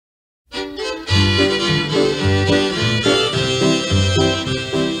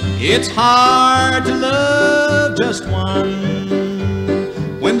It's hard to love just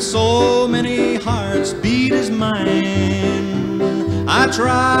one when so many hearts beat as mine. I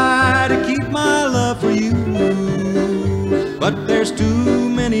try to keep my love for you, but there's too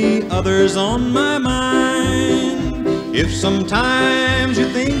many others on my mind. If sometimes you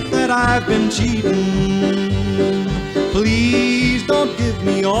think that I've been cheating, please don't give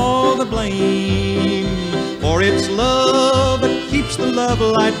me all the blame, for it's love that keeps the love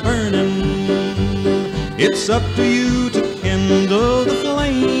light burning. It's up to you to kindle the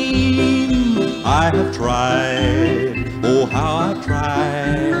flame. I have tried, oh how I've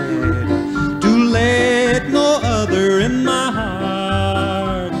tried, to let no other in my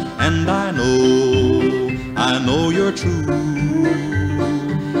heart, and I know you're true.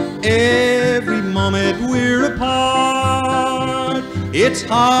 Every moment we're apart, it's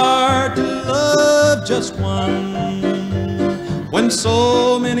hard to love just one when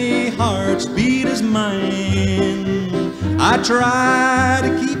so many hearts beat as mine. I try to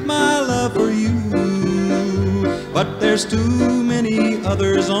keep my love for you, but there's too many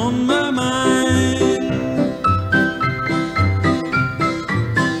others on my mind.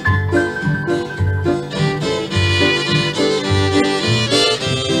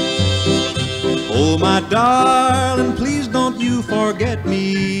 Oh, my darling, please don't you forget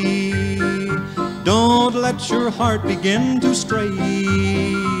me. Don't let your heart begin to stray,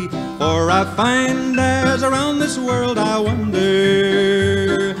 for I find as around this world I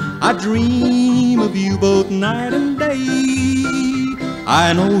wander, I dream of you both night and day.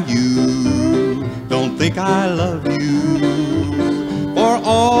 I know you don't think I love you, for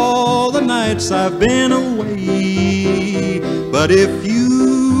all the nights I've been away, but if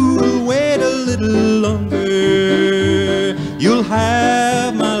you'll wait a little longer, you'll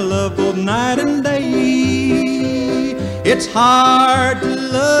have my love both night and day. It's hard to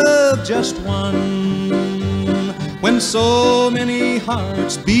love just one when so many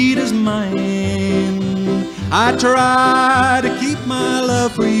hearts beat as mine. I try to keep my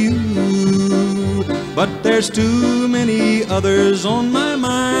love for you, but there's too many others on my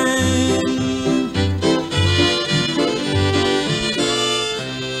mind.